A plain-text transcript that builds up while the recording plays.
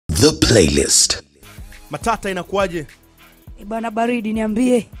The Playlist. Matata inakuaje? Bwana baridi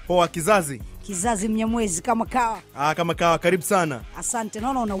niambie. Poa kizazi. Kizazi Mnyamwezi kama kawa. Kama kawa, karibu sana. Asante,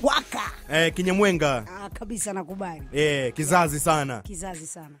 naona unawaka. Kinyamwenga. Kabisa nakubali. Kizazi sana. Kizazi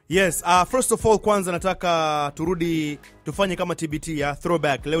sana. Yes, first of all kwanza nataka turudi tufanye kama TBT ya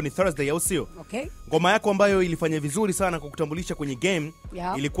throwback. Leo ni Thursday au sio? Okay. Ngoma yako ambayo ilifanya vizuri sana kukutambulisha kwenye game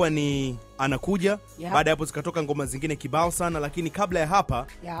ilikuwa ni Anakuja. Baada ya hapo zikatoka ngoma zingine kibao sana, lakini kabla ya hapa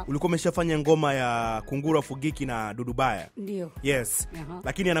ulikuwa umeshafanya ngoma ya Kunguru Fugiki na Dudubaya. Ndio. Yes.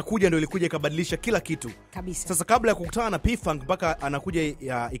 Lakini Anakuja ndio ilikuja ikabadilisha kila kitu. Kabisa. Sasa kabla ya kukutana na P-Funk mpaka Anakuja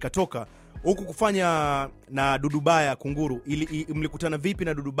ikatoka, huku kufanya na Dudubaya Kunguru, mlikutana vipi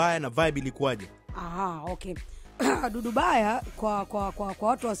na Dudubaya na vibe ilikuwaje? Okay. Dudubaya kwa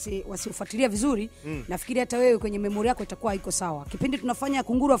watu wasiofuatilia vizuri, nafikiri hata wewe kwenye memory yako itakuwa iko sawa. Kipindi tunafanya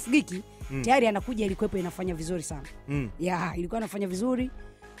Kunguru Fugiki, tayari Anakuja ilikuwepo inafanya vizuri sana. Ilikuwa inafanya vizuri.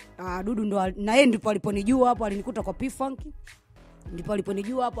 Dudu ndo na yeye ndipo aliponijua hapo, alinikuta kwa P-Funk. Ndipo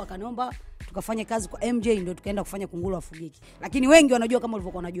aliponijua hapo akaniomba tukafanya kazi kwa MJ, ndio tukaenda kufanya Kunguru Fugiki. Lakini wengi wanajua kama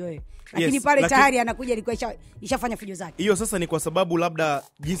ulivyokuwa unajua wewe. Lakini pale tayari Anakuja ilikuwa ishafanya fujo zake. Hiyo sasa ni kwa sababu labda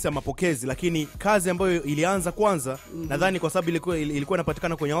jinsi ya mapokezi, lakini kazi ambayo ilianza kwanza nadhani kwa sababu ilikuwa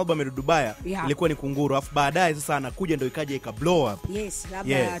inapatikana kwenye album ya Dudubaya ilikuwa ni Kunguru, afu baadaye sasa Anakuja ndio ikaja blow up. Yes,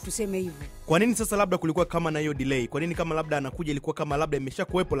 labda tuseme hivyo. Kwa nini sasa labda kulikuwa kama na hiyo delay? Kwa nini kama labda Anakuja ilikuwa kama labda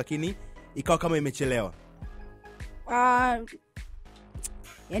imeshakuepo lakini ikawa kama imechelewa?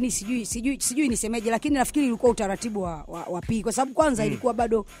 Yani sijui nisemeje, lakini nafikiri ilikuwa utaratibu wa P, kwa sababu kwanza ilikuwa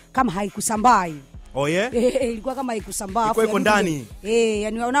bado kama haikusambaa hivi. Oh yeah? Ilikuwa kama haikusambaa. Ilikuwa iko ndani.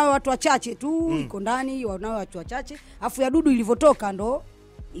 Yani wanao watu wachache tu, iko ndani, wanao watu wachache. Afu ya Dudu ilivyotoka ndo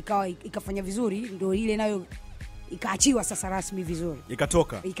ikafanya vizuri, ndo ile nayo ikaachiwa sasa rasmi vizuri.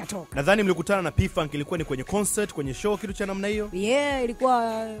 Ikatoka. Nadhani mlikutana na P-Funk ilikuwa ni kwenye concert, kwenye show, kitu cha namna hiyo?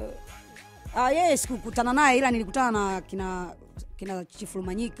 Ilikuwa sikukutana naye, ila nilikutana na kina Chifu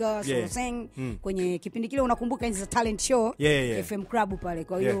Manyika, Seng kwenye kipindi kile, unakumbuka enzi za talent show FM Club pale.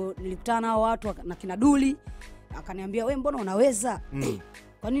 Kwa hiyo nilikutana nao watu na kina Duli, akaniambia wewe mbona unaweza?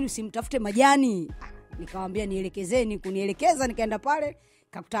 Kwa nini usimtafute Majani? Nikamwambia nielekezeni, kunielekeza nikaenda pale,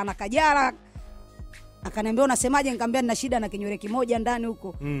 kakutana na Kajara. Akaniambia unasemaje? Nikamwambia nina shida na kinywele kimoja ndani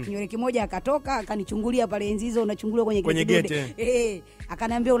huko. Kinywele kimoja akatoka, akanichungulia pale enzi hizo unachungulia kwenye gate.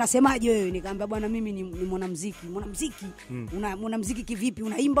 Akaniambia unasemaje wewe? Nikamwambia bwana mimi ni mwanamuziki. Mwanamuziki kivipi?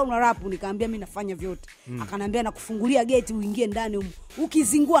 Unaimba, una rap? Nikamwambia mimi nafanya vyote. Akaniambia nakufungulia gate uingie ndani,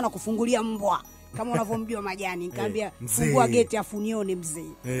 ukizingua na kufungulia mbwa kama unavyomjua Majani. Nikamwambia fungua gate afu nione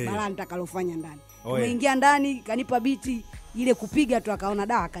mzee bala nitakalofanya ndani. Nimeingia ndani, kanipa biti ile kupiga tu,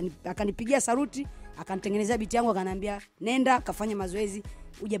 akaona akanipigia saruti, akanitengenezea biti yangu, akaniambia nenda kafanya mazoezi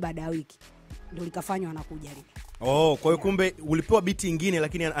uje baada ya wiki. Ndio likafanywa Anakuja lile. Kwa hiyo kumbe ulipewa biti nyingine,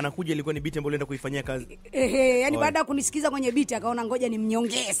 lakini Anakuja ilikuwa ni biti ambayo ulienda kuifanyia kazi. Yani baada ya kunisikiza kwenye biti akaona ngoja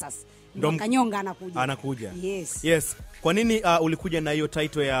nimnyongee sasa. Ndio akanyonga Anakuja. Yes. Kwa nini ulikuja na hiyo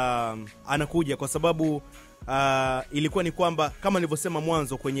title ya Anakuja? Kwa sababu ilikuwa ni kwamba kama nilivyosema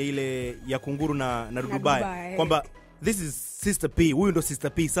mwanzo kwenye ile ya Kunguru na Dudubaya kwamba this is Sister P, huyu ndo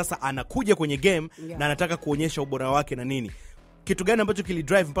Sister P sasa anakuja kwenye game na anataka kuonyesha ubora wake na nini. Kitu gani ambacho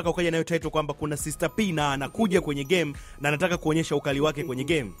kilidrive mpaka ukaja nayo title kwamba kuna Sister P na anakuja kwenye game na anataka kuonyesha ukali wake kwenye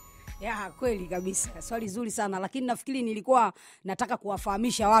game? Kweli kabisa. Swali zuri sana, lakini nafikiri nilikuwa nataka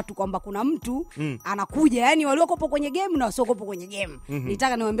kuwafahamisha watu kwamba kuna mtu anakuja, yani waliokopo kwenye game na wasiokopo kwenye game.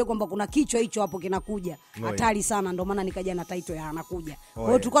 Nitaka niwaambie kwamba kuna kichwa hicho hapo kinakuja. Hatari sana, ndio maana nikaja na title ya Anakuja. Kwa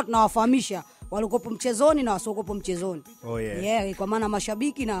hiyo tulikuwa tunawafahamisha waliokopo mchezoni na wasiokopo mchezoni. Kwa maana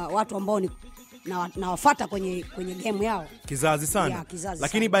mashabiki na watu ambao ni na wafuata kwenye game yao. Kizazi sana.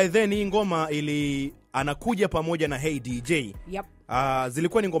 Lakini by then hii ngoma ili Anakuja pamoja na Hey DJ.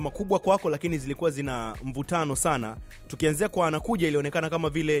 Zilikuwa ni ngoma kubwa kwako, lakini zilikuwa zina mvutano sana. Tukianzia kwa Anakuja ilionekana kama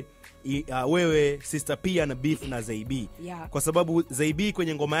vile wewe Sister P na beef na Zaibi. Kwa sababu Zaibi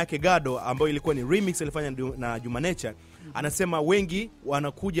kwenye ngoma yake Gado ambayo ilikuwa ni remix alifanya na Juma Nature, anasema wengi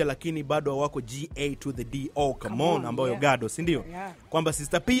wanakuja lakini bado wako GA to the DO come on ambayo Gado, si ndio? Kwamba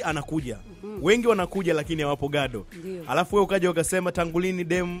Sister P anakuja. Wengi wanakuja lakini hawapo Gado. Alafu wewe ukaja ukasema tangulini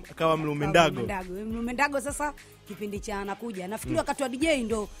dem akawa Mlumendago. Mlumendago sasa kipindi cha Anakuja. Nafikiri wakati wa DJ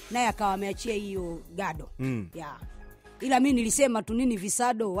ndo naye akawa ameachia hiyo Gado. Ila mimi nilisema tu nini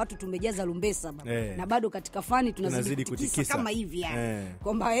visado, watu tumejaza lumbesa na bado katika fani tunazidi kutikisa kama hivi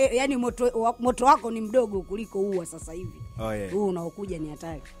kwamba yani moto wako ni mdogo kuliko huwa sasa hivi. Huu unaokuja ni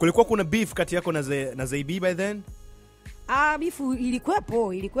hatari. Kulikuwa kuna beef kati yako na Zaibi by then? Bifu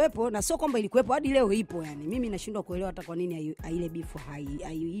ilikuwepo na sio kwamba ilikuwepo hadi leo ipo yani. Mimi nashindwa kuelewa hata kwa nini ile bifu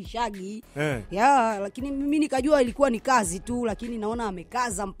haiishagi. Ya, lakini mimi nikajua ilikuwa ni kazi tu, lakini naona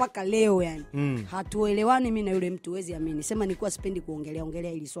amekaza mpaka leo yani. Hatuelewani mimi na yule mtu, huwezi amini. Sema nilikuwa sipendi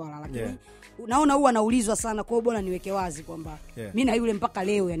kuongelea hili swala, lakini naona huwa anaulizwa sana, kwa hiyo bora niweke wazi kwamba mimi na yule mpaka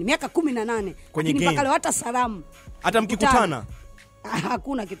leo yani miaka 18 lakini mpaka leo hata salamu. Hata mkikutana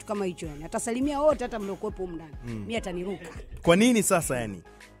hakuna kitu kama hicho yani. Atasalimia wote hata mliokuepo huko ndani. Mimi ataniruka. Kwa nini sasa yani?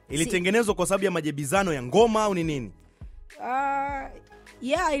 Ilitengenezwa kwa sababu ya majibizano ya ngoma au ni nini?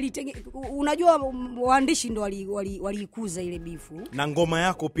 Unajua waandishi ndo waliikuza ile bifu. Na ngoma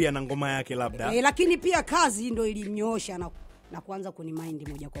yako pia na ngoma yake labda. Lakini pia kazi ndo ilimnyoosha na kuanza kunimind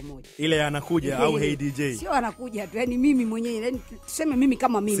moja kwa moja. Ile anakuja au hey DJ. Sio anakuja tu, yani mimi mwenyewe, yani tuseme mimi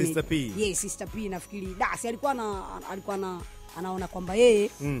kama mimi. Sister P. Sister P nafikiri. Si alikuwa anaona kwamba yeye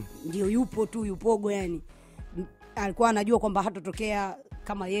ndio yupogo yani. Alikuwa anajua kwamba hatotokea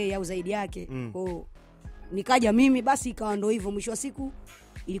kama yeye au zaidi yake. Kwa nikaja mimi, basi ikawa ndio hivyo. Mwisho wa siku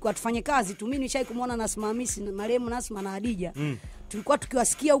ilikuwa tufanye kazi tu. Mimi nishai kumuona Nasma Hamisi, marehemu Nasma na Hadija. Tulikuwa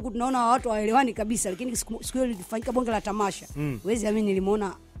tukiwasikia huku tunaona watu hawaelewani kabisa, lakini siku hiyo ilifanyika bonge la tamasha. Wezi mimi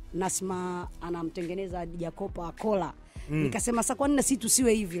nilimuona Nasma anamtengeneza Hadija kopa kola. Nikasema sasa kwa nini sisi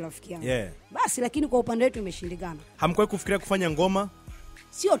tusiwe hivi rafiki yangu? Basi lakini kwa upande wetu imeshindikana. Hamkuwahi kufikiria kufanya ngoma?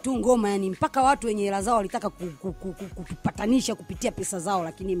 Sio tu ngoma yani, mpaka watu wenye hela zao walitaka kutupatanisha kupitia pesa zao,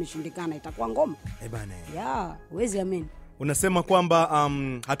 lakini imeshindikana. Itakuwa ngoma. Bana. Huwezi amini. Unasema kwamba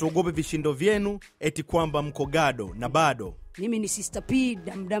hatuogope vishindo vyenu, eti kwamba mko gado na bado. Mimi ni Sister P,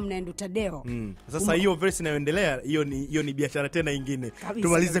 damdam na Endo Tadeo. Sasa hiyo verse inayoendelea, hiyo ni biashara tena nyingine.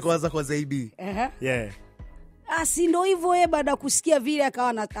 Tumalize kwanza kwa Zaibi. Si ndio hivyo baada kusikia vile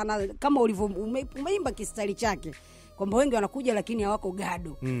akawa kama ulivyo umeimba kistari chake kwamba wengi wanakuja lakini hawako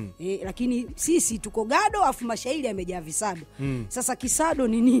gado. Lakini sisi tuko gado, afu mashairi yamejaa visado. Sasa kisado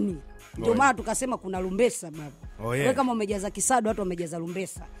ni nini? Ndio maana tukasema kuna lumbesa baba. Wewe kama umejaza kisado, watu wamejaza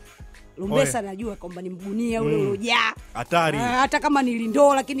lumbesa. Lumbesa najua kwamba ni mgunia ule ulojaa. Hatari. Hata kama ni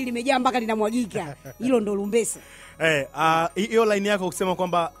lindoo lakini limejaa mpaka linamwagika. Hilo ndo lumbesa. Hiyo line yako kusema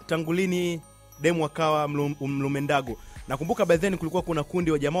kwamba tangulini demu akawa mlumendago. Nakumbuka by then kulikuwa kuna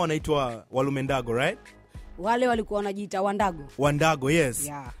kundi wa jamaa wanaitwa walumendago, right? Wale walikuwa wanajiita wandago,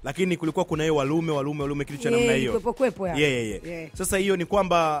 yes. Lakini kulikuwa kuna hiyo walume kitu cha namna hiyo. Kwepo Sasa hiyo ni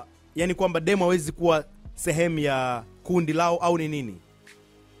kwamba yani kwamba demo hawezi kuwa sehemu ya kundi lao au ni nini?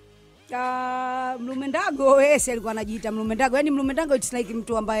 Mlumendago alikuwa anajiita mlumendago. Yani mlumendago it's like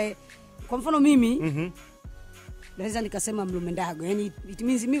mtu ambaye, kwa mfano mimi naweza nikasema mlumendago. Yani it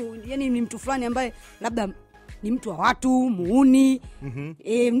means yani ni mtu fulani ambaye labda ni mtu wa watu, muuni,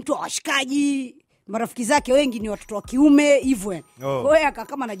 mtu wa washikaji. Marafiki zake wengi ni watoto wa kiume hivyo. Kwa hiyo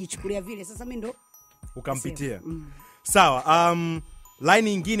kama anajichukulia vile, sasa mimi ndo ukampitia. Sawa. Line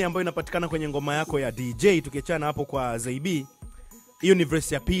nyingine ambayo inapatikana kwenye ngoma yako ya DJ, tukiachana hapo kwa Zaibi, hiyo ni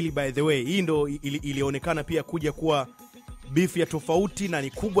verse ya pili by the way. Hii ndo ilionekana pia kuja kuwa beef ya tofauti na ni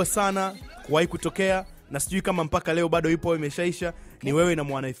kubwa sana kuwahi kutokea, na sijui kama mpaka leo bado ipo au imeshaisha. Ni wewe na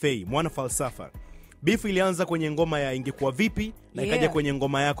Mwana FA, Mwana Falsafa. Beef ilianza kwenye ngoma ya Ingekuwa Vipi na ikaja kwenye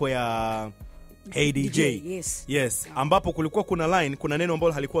ngoma yako ya Hey DJ. Yes. Ambapo kulikuwa kuna line, kuna neno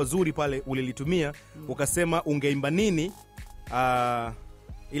ambalo halikuwa zuri pale ulilitumia. Ukasema ungeimba nini?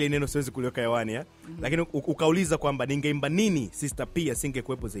 Ile neno siwezi kuliweka hewani lakini ukauliza kwamba ningeimba nini Sister P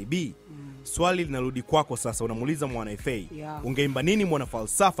asingekuepo Zaibi. Swali linarudi kwako sasa, unamuuliza Mwana FA, ungeimba nini Mwana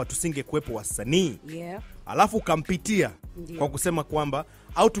Falsafa tusingekuepo wasanii? Alafu ukampitia kwa kusema kwamba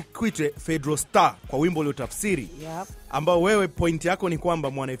au tukuite Fedro Star kwa wimbo uliotafsiri. Ambao wewe point yako ni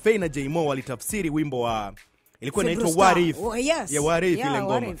kwamba Mwana FA na J-Mo walitafsiri wimbo wa ilikuwa inaitwa What If. What If ile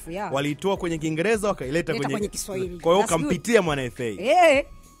ngoma. Walitoa kwenye Kiingereza wakaileta kwenye Kiswahili. Kwa hiyo ukampitia Mwana FA.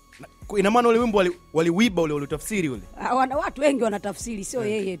 Ina maana ule wimbo waliwiba ule uliotafsiri ule. Watu wengi wanatafsiri, sio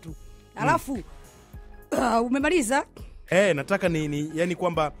yeye tu. Alafu umemaliza? Nataka ni yani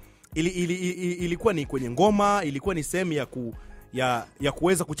kwamba ilikuwa ni kwenye ngoma, ilikuwa ni sehemu ya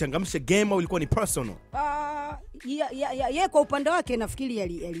kuweza kuchangamsha game, au ilikuwa ni personal? Kwa upande wake nafikiri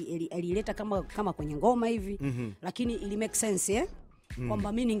alileta kama kwenye ngoma hivi. Lakini ili make sense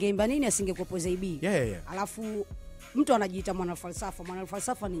kwamba mimi ningeimba nini asingekuwepo Zaibi. Alafu mtu anajiita Mwana Falsafa. Mwana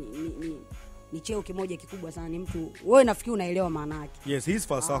Falsafa ni cheo kimoja kikubwa sana, ni mtu wewe nafikiri unaelewa maana yake. Yes, he is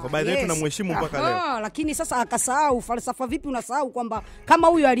falsafa. By the way tunamheshimu mpaka leo. Lakini sasa akasahau falsafa. Vipi unasahau kwamba kama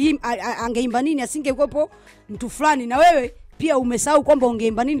huyu angeimba nini asingekuwepo mtu fulani, na wewe pia umesahau kwamba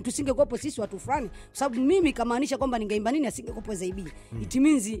ungeimba nini tusingekuwepo sisi watu fulani? Kwa sababu mimi kamaanisha kwamba ningeimba nini asingekuwepo Zaibi. It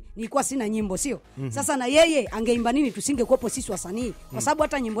means nilikuwa sina nyimbo, sio? Sasa na yeye angeimba nini tusingekuwepo sisi wasanii? Kwa sababu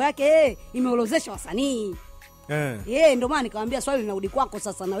hata nyimbo yake imeolozesha wasanii. Ndio maana nikamwambia swali linarudi kwako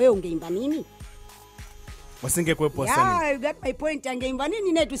sasa, na wewe ungeimba nini? Wasingekuepo wasanii. You got my point. Angeimba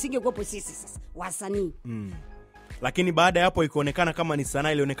nini naye tusingekuepo sisi sasa wasanii. Lakini baada ya hapo ikaonekana kama ni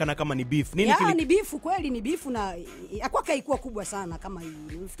sanaa, ilionekana kama ni beef. Nini kile? Ni beef kweli, ni beef, na akwaka haikuwa kubwa sana kama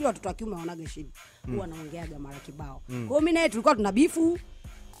hii. Nafikiri watoto wa kiume wanaga shida. Huwa wanaongeaga mara kibao. Kwa hiyo mimi naye tulikuwa tuna beef.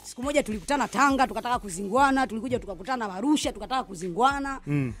 Siku moja tulikutana Tanga tukataka kuzingwana, tulikuja tukakutana Arusha tukataka kuzingwana.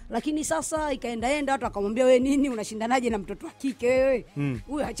 Lakini sasa ikaendaenda watu akamwambia wewe nini unashindanaje na mtoto wa kike wewe?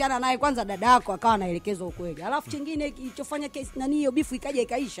 Huyu achana naye kwanza, dada yako akawa anaelekezwa ukweli. Alafu kingine kilichofanya kesi nani hiyo beef ikaja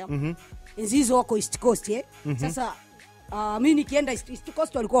ikaisha. Enzi hizo wako East Coast Sasa mimi nikienda East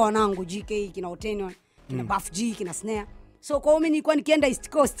Coast walikuwa wanangu GK kina Oteno, kina Buff G, kina Snare. So kwa mimi nilikuwa nikienda East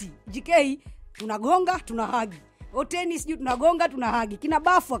Coast, GK tunagonga tunahagi. Oteni siju tunagonga tunahagi. Kina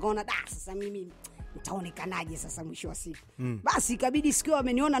Bafu akaona sasa mimi nitaonekanaje sasa mwisho wa siku. Basi ikabidi sikio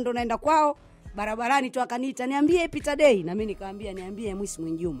ameniona ndo naenda kwao barabarani tu akaniita niambie Peter Day, na mimi nikamwambia niambie Mwisi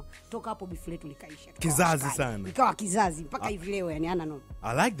Mwenjuma. Toka hapo bifu letu likaisha. Kizazi sana. Ikawa kizazi mpaka hivi leo, yani ana no.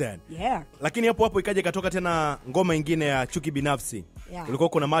 I like that. Yeah. Lakini hapo ikaja katoka tena ngoma nyingine ya Chuki Binafsi. Ulikuwa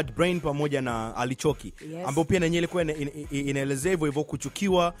kuna Mad Brain pamoja na Alichoki. Ambapo pia nenyewe ilikuwa inaelezea hivyo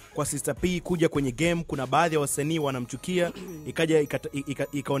kuchukiwa kwa Sister P kuja kwenye game. Kuna baadhi ya wasanii wanamchukia. Ikaja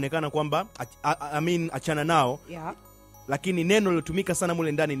ikaonekana kwamba achana nao. Lakini neno lilotumika sana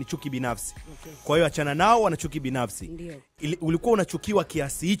mule ndani ni chuki binafsi. Kwa hiyo achana nao, wana chuki binafsi. Ulikuwa unachukiwa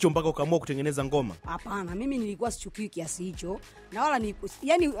kiasi hicho mpaka ukaamua kutengeneza ngoma? Hapana, mimi nilikuwa sichukiwi kiasi hicho. Na wala ni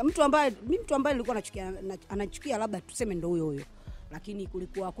yani mtu ambaye nilikuwa anachukia labda tuseme ndo huyo. Lakini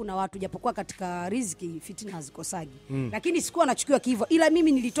kulikuwa hakuna watu, japokuwa katika riziki fitina hazikosagi. Lakini sikuwa nachukiwa hivyo, ila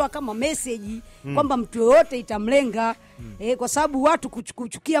mimi nilitoa kama message kwamba mtu yote itamlenga. Kwa sababu watu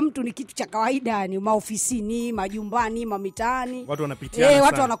kuchukia mtu ni kitu cha kawaida, ni maofisini, majumbani, mamitaani. Watu wanapitiana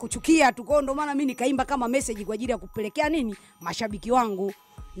watu wanakuchukia tu. Kwa ndo maana mimi nikaimba kama message kwa ajili ya kupelekea nini mashabiki wangu.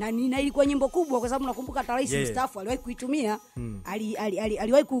 Na ilikuwa nyimbo kubwa kwa sababu nakumbuka hata rais mstaafu aliwahi kuitumia.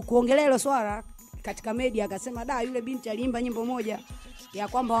 Aliwahi kuongelea hilo swala katika media, akasema yule binti aliimba nyimbo moja ya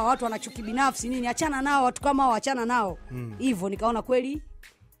kwamba watu wanachuki binafsi nini, achana nao, watu kama hao achana nao. Hivyo nikaona kweli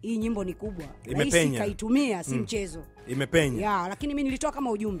hii nyimbo ni kubwa. Imepenya. Kaitumia si mchezo. Imepenya. Lakini mimi nilitoa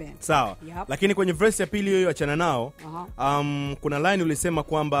kama ujumbe. Sawa. Lakini kwenye verse ya pili hiyo achana nao, kuna line ulisema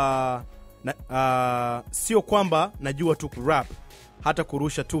kwamba sio kwamba najua tu kurap, hata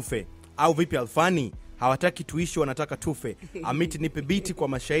kurusha tufe. Au vipi Alfani? Hawataki tuishi, wanataka tufe. Amiti nipe biti kwa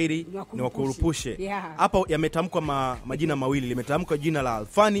mashairi ni wakurupushe. Hapa yametamkwa majina mawili. Limetamkwa jina la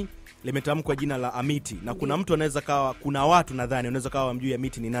Alfani, limetamkwa jina la Amiti. Na kuna mtu anaweza kawa, kuna watu nadhani unaweza kawa mjui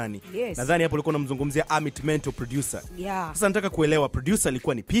Amiti ni nani. Nadhani hapo ulikuwa unamzungumzia Amit Mental producer. Sasa nataka kuelewa producer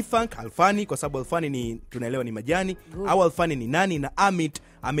alikuwa ni P-Funk, Alfani, kwa sababu Alfani ni tunaelewa ni majani. Au Alfani ni nani, na Amit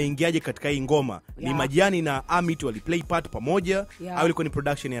ameingiaje katika hii ngoma? Ni majani na Amit wali play part pamoja au ilikuwa ni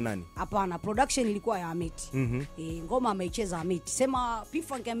production ya nani? Hapana, production ilikuwa ya Amit. Ngoma ameicheza Amit. Sema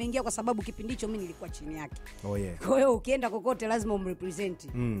P-Funk ameingia kwa sababu kipindi hicho mimi nilikuwa chini yake. Kwa hiyo ukienda kokote lazima umrepresent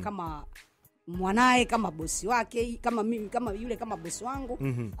kama mwanae, kama bosi wake, kama mimi, kama yule, kama bosi wangu.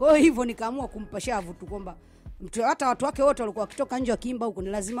 Kwa hiyo hivyo nikaamua kumpa shavu tu kwamba hata watu wake wote walikuwa wakitoka nje wakiimba huko ni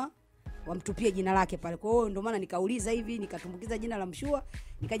lazima wamtupie jina lake pale. Kwa hiyo ndio maana nikauliza hivi, nikatumbukiza jina la Mshua,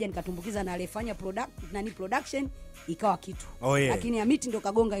 nikaja nikatumbukiza na aliyefanya production, ikawa kitu. Lakini Amiti ndio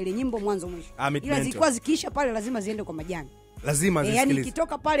kagonga ile nyimbo mwanzo mwisho. Ila zilikuwa zikiisha pale lazima ziende kwa majani. Lazima zisikilize. Yani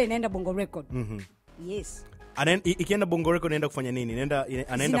ikitoka pale inaenda Bongo Record. Yes. Ikienda Bongo Record inaenda kufanya nini?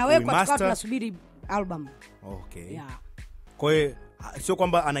 Anaenda kuimaster. Tunasubiri album. Kwa hiyo sio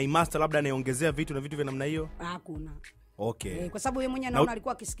kwamba anaimaster labda anaongezea vitu na vitu vya namna hiyo? Hakuna. Kwa sababu yeye mwenyewe anaona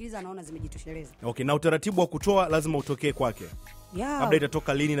alikuwa akisikiliza anaona zimejitosheleza. Na utaratibu wa kutoa lazima utokee kwake. Labda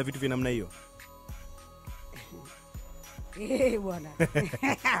itatoka lini na vitu vya namna hiyo? Bwana.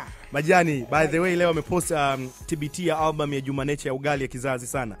 Majani, by the way, leo amepost TBT ya album ya Juma Nature ya ugali ya kizazi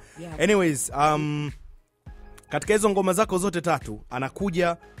sana. Anyways, katika hizo ngoma zako zote tatu,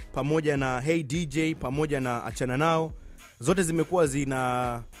 anakuja pamoja na Hey DJ pamoja na achana nao, zote zimekuwa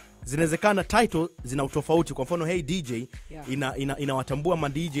zinawezekana title zina utofauti. Kwa mfano Hey DJ inawatambua ma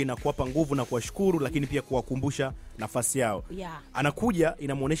DJ na kuwapa nguvu na kuwashukuru, lakini pia kuwakumbusha nafasi yao. Anakuja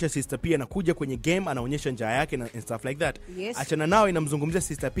inamuonesha Sister P anakuja kwenye game, anaonyesha njaa yake na stuff like that. Achana nao inamzungumzia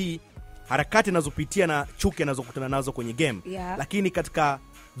Sister P, harakati anazopitia na chuki anazokutana nazo kwenye game. Lakini katika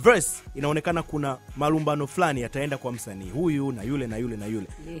verse inaonekana kuna malumbano fulani yataenda kwa msanii huyu na yule na yule na yule.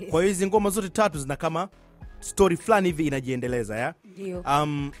 Kwa hiyo hizo ngoma zote tatu zina kama story fulani hivi inajiendeleza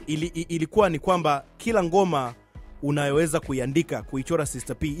ilikuwa ni kwamba kila ngoma unayoweza kuiandika, kuichora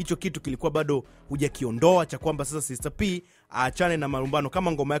Sister P, hicho kitu kilikuwa bado hujakiondoa cha kwamba sasa Sister P aachane na marumbano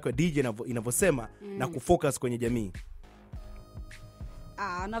kama ngoma yako ya DJ inavyosema na kufocus kwenye jamii?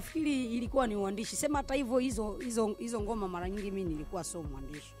 Nafikiri ilikuwa ni uandishi. Sema hata hivyo hizo ngoma mara nyingi mimi nilikuwa sio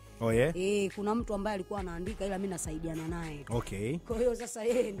mwandishi. Oh yeah? Kuna mtu ambaye alikuwa anaandika ila mimi nasaidiana naye. Okay. Kwa hiyo sasa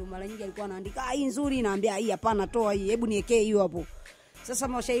yeye ndo mara nyingi alikuwa anaandika, hii nzuri, naambia hii hapana, toa hii, hebu niwekee hiyo hapo. Sasa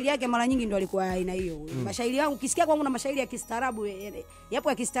mashairi yake mara nyingi ndo alikuwa aina hiyo. Mashairi yangu ukisikia kwangu na mashairi ya kistaarabu, yapo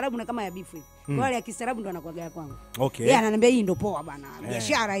ya kistaarabu na kama ya bifu hivi. Wale ya kistaarabu ndo anakuaga kwangu. Okay. Yeye ananiambia hii ndo poa bana,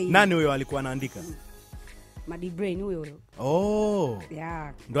 biashara hii. Nani huyo alikuwa anaandika? Madi Brain huyo.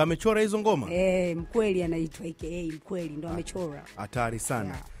 Yeah. Ndo amechora hizo ngoma? Mkweli anaitwa AKA Mkweli ndo amechora. Hatari sana.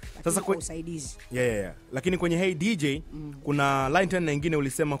 Yeah. Sasa kwa usaidizi. Yeah. Lakini kwenye Hey DJ kuna line tena nyingine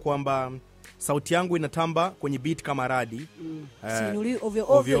ulisema kwamba sauti yangu inatamba kwenye beat kama radi. Sinuli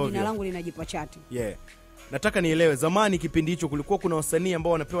ovyo jina langu linajipa chati. Yeah. Nataka nielewe, zamani kipindi hicho kulikuwa kuna wasanii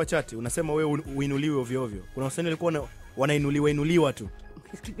ambao wanapewa chati, unasema wewe uinuliwe ovyo ovyo. Kuna wasanii walikuwa wanainuliwa tu.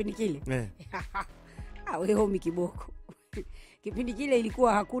 Kipindi kile? Wewe mikiboko. Kipindi kile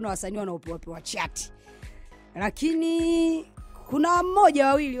ilikuwa hakuna wasanii wanaopewa chati. Lakini kuna mmoja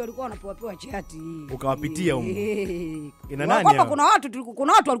wawili walikuwa wanapewa chati. Ukawapitia huko. Ina nani hao? Kuna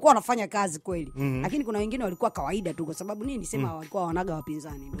watu walikuwa wanafanya kazi kweli. Lakini kuna wengine walikuwa kawaida tu, kwa sababu nini sema walikuwa wanaga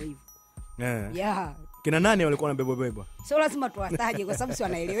wapinzani, ndio hivyo. Yeah. Kina nani walikuwa wanabebwa? Sio lazima tuwataje kwa sababu si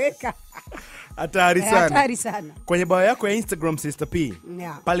wanaeleweka. Hatari sana. Kwenye bio yako ya Instagram Sister P,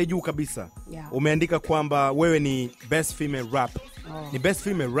 pale juu kabisa, umeandika kwamba wewe ni best female rap. Ni best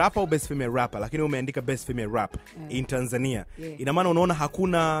female rapper au best female rapper, lakini umeandika best female rap in Tanzania. Ina maana unaona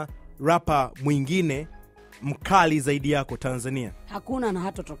hakuna rapper mwingine mkali zaidi yako Tanzania? Hakuna na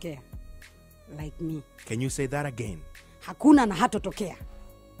hatotokea like me. Can you say that again? Hakuna na hatotokea.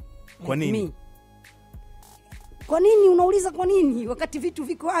 Kwa nini? Kwa nini unauliza kwa nini wakati vitu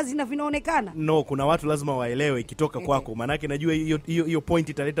viko wazi na vinaonekana? No, kuna watu lazima waelewe ikitoka kwako, maana yake najua hiyo point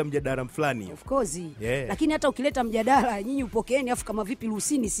italeta mjadala fulani. Of course. Lakini hata ukileta mjadala nyinyi upokeeni, afu kama vipi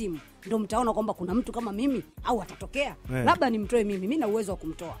rusini simu, ndio mtaona kwamba kuna mtu kama mimi au atatokea. Labda nimtoe mimi na uwezo wa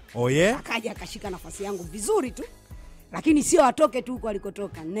kumtoa. Akaja akashika nafasi yangu vizuri tu. Lakini sio atoke tu huko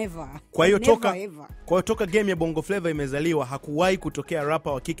alikotoka, never. Kwa hiyo toka game ya Bongo Flava imezaliwa hakuwahi kutokea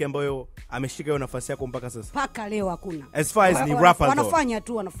rapper wa kike ambayo ameshika hiyo nafasi yako mpaka sasa. Paka leo hakuna. As far as ni rapper wanafanya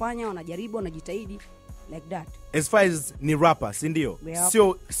tu, wanajaribu, wanajitahidi like that. As far as ni rapper, si ndio?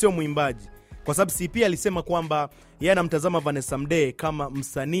 Sio muimbaji. Kwa sababu CP alisema kwamba yeye anamtazama Vanessa Mdee kama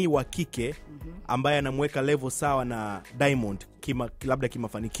msanii wa kike ambaye anamweka level sawa na Diamond labda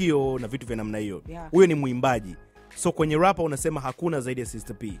kimafanikio na vitu vya namna hiyo. Huyo ni muimbaji. So kwenye rapper unasema hakuna zaidi ya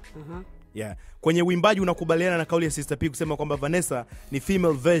Sister P. Kwenye uimbaji unakubaliana na kauli ya Sister P kusema kwamba Vanessa ni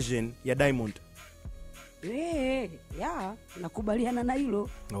female version ya Diamond? Nakubaliana na hilo.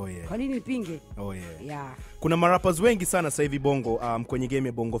 Kwa nini nipinge? Kuna marappers wengi sana sasa hivi Bongo kwenye game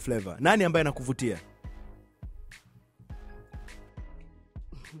ya Bongo Flava. Nani ambaye anakuvutia?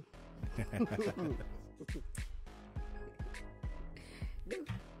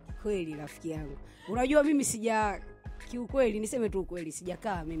 Kweli rafiki yangu. Unajua mimi kiukweli niseme tu ukweli,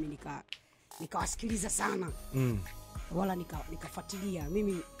 sijakaa mimi nikawasikiliza sana. Wala nikafuatilia.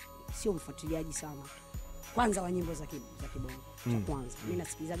 Mimi sio mfuatiliaji sana. Kwanza wa nyimbo za kibongo. Cha kwanza. Mimi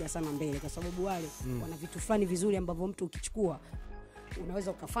nasikilizaga sana mbele kwa sababu wale wana vitu fulani vizuri ambavyo mtu ukichukua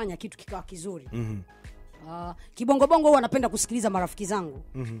unaweza ukafanya kitu kikawa kizuri. Kibongo bongo huwa napenda kusikiliza marafiki zangu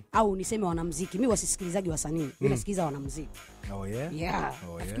au niseme wanamuziki. Mimi wasisikilizaji wasanii, mimi nasikiliza wanamuziki.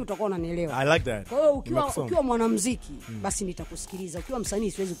 Nafikiri utakuwa unanielewa. I like that. Kwa hiyo ukiwa mwanamuziki basi nitakusikiliza. Ukiwa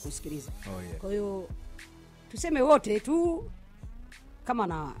msanii siwezi kukusikiliza. Kwa hiyo tuseme wote tu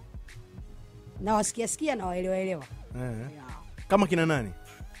kama na wasikia na waelewa. Kama kina nani?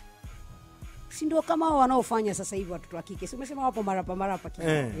 Si ndio kama hao wanaofanya sasa hivi watoto wa kike. Si umesema wapo marapa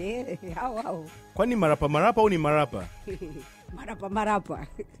kina. Hao. Kwani marapa au ni marapa? Marapa.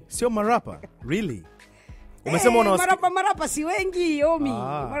 Sio marapa? Really? Umesema unawasikia marapa si wengi, Omi.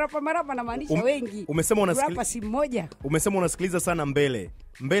 Marapa na maanisha wengi. Umesema rapa si mmoja. Umesema unasikiliza sana mbele.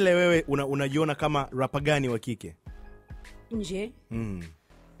 Mbele wewe unajiona kama rapa gani wa kike? Nje.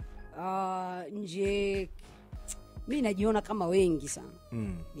 Nje mimi najiona kama wengi sana.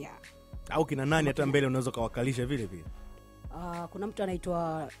 Au kina nani hata mbele unaweza kawakalisha vile vile? Kuna mtu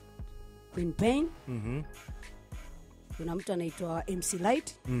anaitwa Queen Pain. Kuna mtu anaitwa MC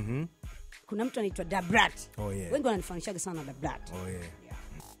Light. Kuna mtu anaitwa Dabrat. Wengi wananifanishaga sana Dabrat.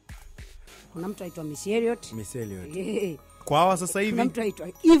 Kuna mtu anaitwa Miss Elliot. Kwa hawa sasa hivi kuna mtu anaitwa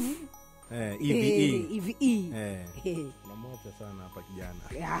Eve. Eve. Na moto sana hapa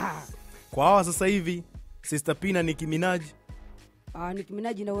kijana. Kwa hawa sasa hivi Sister Pina Nicki Minaj. Nicki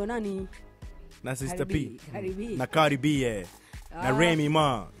Minaj na nani? na Sister P Karibi. na Karibi na Remy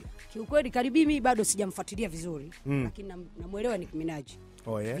Ma. Kiukweli Karibi mimi bado sijamfuatilia vizuri, lakini namuelewa Nicki Minaj.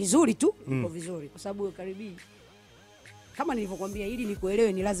 Oh yeah. Vizuri tu, uko vizuri kwa sababu Karibi kama nilivyokuambia ili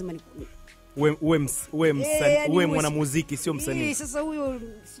nikuelewe ni lazima uwe mwanamuziki sio msanii. Sasa huyo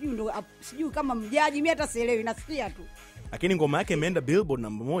sijui kama mjaji, mimi hata sielewi, nasikia tu. Lakini ngoma yake imeenda Billboard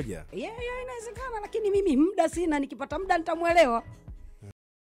namba 1. Inawezekana, lakini mimi muda sina, nikipata muda nitamuelewa.